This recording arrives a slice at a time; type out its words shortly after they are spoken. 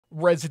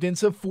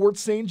Residents of Fort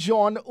St.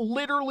 John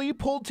literally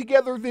pulled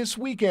together this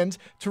weekend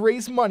to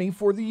raise money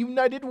for the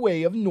United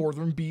Way of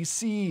Northern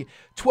BC.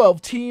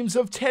 12 teams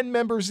of 10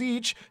 members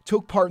each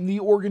took part in the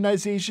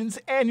organization's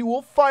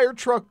annual fire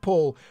truck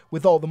pull,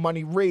 with all the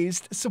money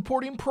raised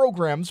supporting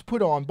programs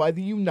put on by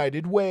the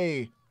United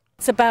Way.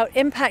 It's about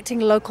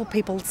impacting local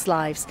people's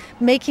lives,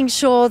 making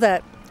sure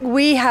that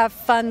we have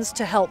funds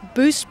to help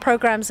boost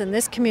programs in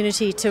this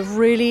community to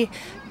really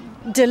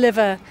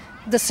deliver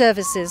the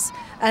services,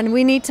 and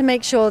we need to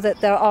make sure that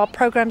there are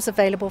programs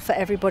available for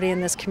everybody in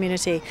this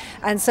community.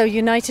 And so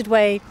United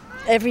Way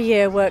every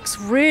year works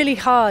really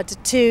hard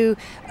to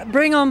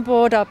bring on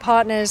board our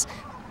partners,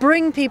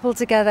 bring people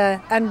together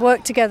and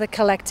work together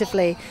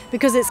collectively,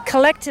 because it's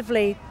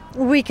collectively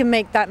we can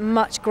make that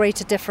much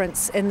greater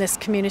difference in this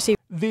community.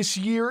 This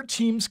year,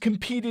 teams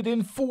competed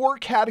in 4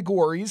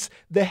 categories: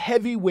 the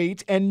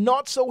heavyweight and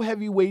not so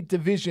heavyweight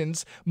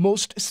divisions,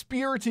 most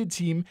spirited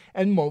team,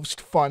 and most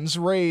funds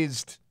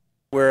raised.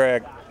 We're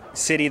a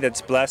city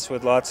that's blessed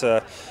with lots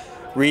of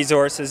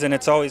resources, and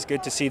it's always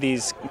good to see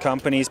these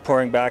companies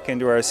pouring back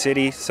into our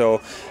city. So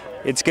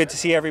it's good to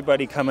see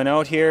everybody coming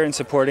out here and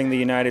supporting the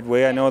United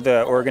Way. I know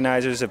the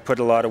organizers have put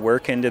a lot of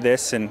work into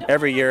this, and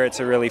every year it's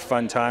a really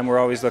fun time. We're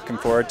always looking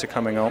forward to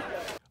coming out.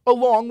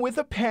 Along with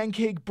a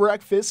pancake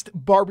breakfast,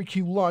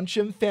 barbecue lunch,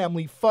 and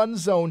family fun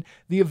zone,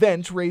 the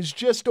event raised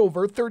just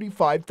over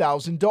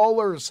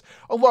 $35,000.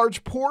 A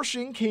large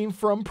portion came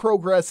from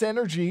Progress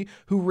Energy,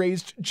 who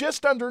raised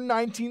just under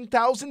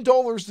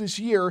 $19,000 this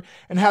year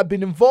and have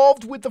been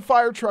involved with the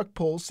fire truck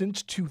pull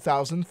since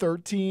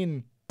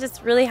 2013.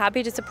 Just really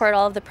happy to support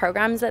all of the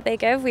programs that they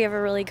give. We have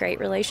a really great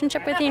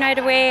relationship with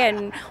United Way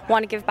and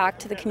want to give back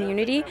to the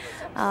community.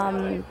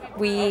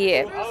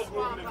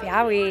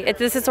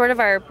 This is sort of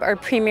our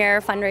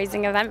premier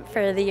fundraising event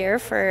for the year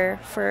for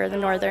the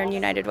Northern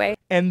United Way.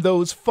 And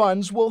those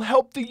funds will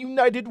help the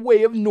United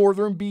Way of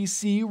Northern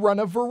BC run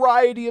a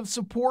variety of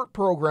support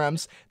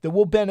programs that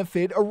will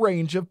benefit a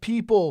range of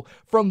people,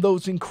 from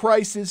those in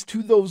crisis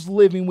to those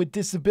living with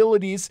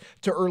disabilities,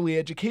 to early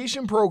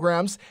education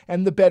programs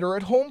and the Better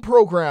at Home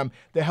program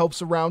that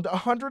helps around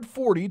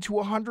 140 to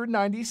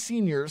 190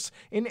 seniors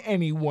in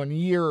any one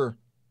year.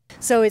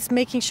 So it's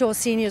making sure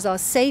seniors are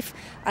safe,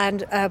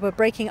 and we're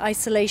breaking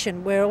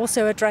isolation. We're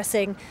also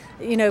addressing,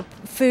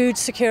 food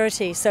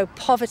security, so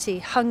poverty,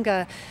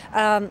 hunger.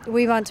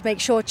 We want to make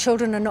sure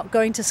children are not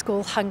going to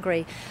school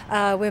hungry.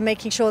 We're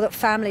making sure that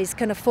families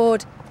can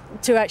afford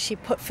to actually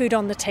put food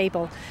on the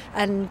table.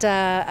 And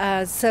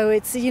so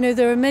it's,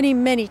 there are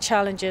many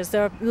challenges.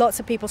 There are lots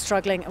of people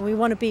struggling, and we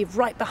want to be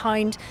right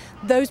behind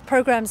those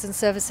programs and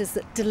services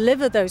that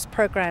deliver those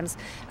programs.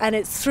 And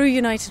it's through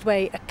United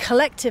Way,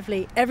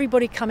 collectively,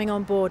 everybody coming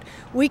on board,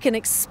 we can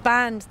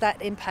expand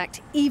that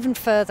impact even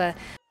further.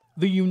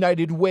 The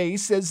United Way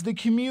says the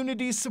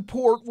community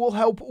support will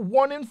help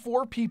 1 in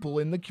 4 people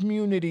in the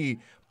community.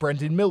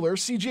 Brendan Miller,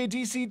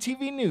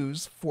 CJDC-TV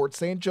News, Fort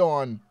St.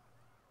 John.